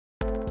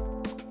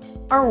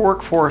Our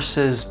workforce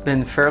has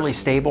been fairly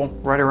stable,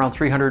 right around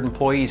 300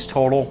 employees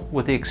total,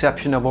 with the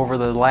exception of over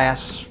the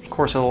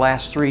course of the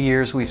last 3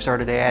 years, we've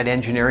started to add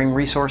engineering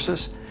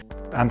resources.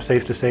 I'm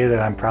safe to say that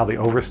I'm probably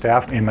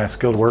overstaffed in my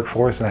skilled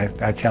workforce,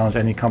 and I challenge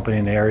any company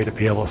in the area to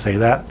be able to say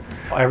that.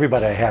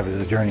 Everybody I have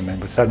is a journeyman,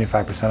 but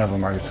 75% of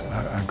them are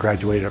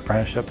graduated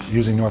apprenticeships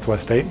using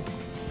Northwest State.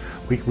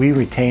 We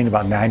retain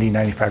about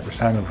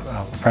 90–95%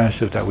 of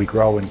apprenticeships that we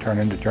grow and turn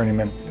into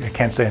journeymen. I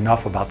can't say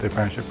enough about the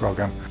apprenticeship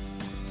program.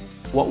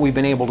 What we've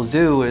been able to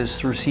do is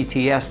through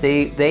CTS,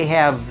 they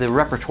have the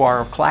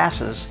repertoire of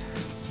classes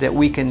that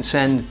we can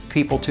send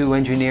people to,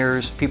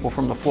 engineers, people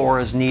from the floor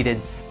as needed.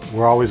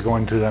 We're always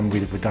going to them.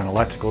 We've done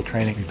electrical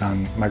training, we've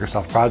done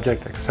Microsoft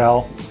Project,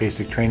 Excel,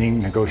 basic training,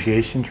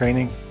 negotiation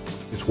training.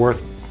 It's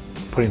worth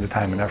putting the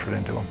time and effort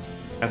into them.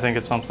 I think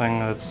it's something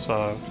that's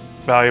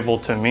valuable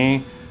to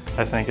me.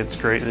 I think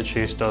it's great that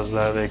Chase does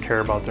that. They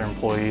care about their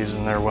employees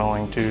and they're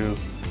willing to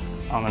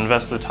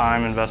invest the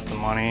time, invest the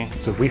money.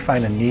 So if we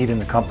find a need in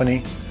the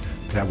company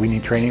that we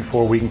need training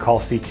for, we can call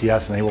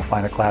CTS and they will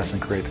find a class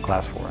and create the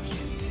class for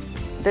us.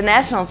 The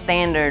national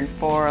standard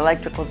for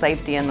electrical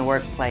safety in the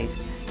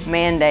workplace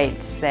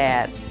mandates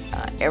that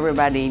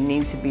everybody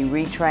needs to be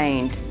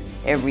retrained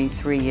every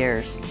 3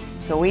 years.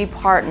 So we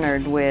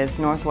partnered with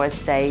Northwest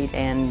State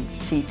and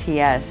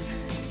CTS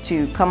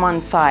to come on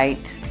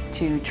site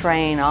to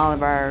train all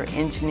of our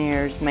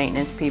engineers,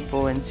 maintenance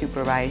people, and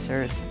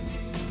supervisors.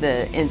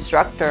 The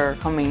instructor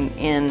coming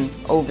in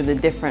over the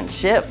different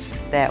shifts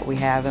that we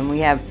have, and we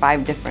have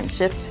 5 different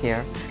shifts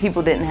here.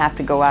 People didn't have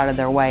to go out of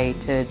their way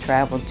to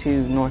travel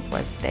to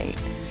Northwest State.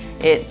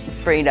 It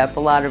freed up a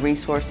lot of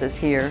resources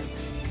here.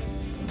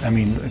 I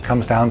mean, it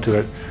comes down to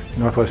it.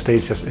 Northwest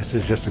State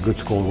is just a good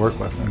school to work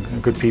with,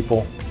 and good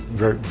people,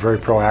 very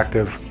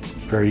proactive,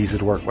 very easy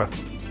to work with.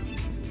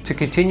 To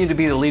continue to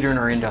be the leader in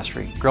our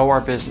industry, grow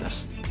our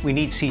business, we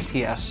need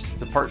CTS,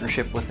 the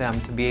partnership with them,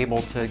 to be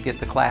able to get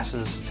the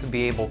classes, to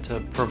be able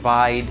to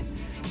provide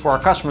for our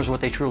customers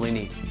what they truly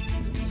need.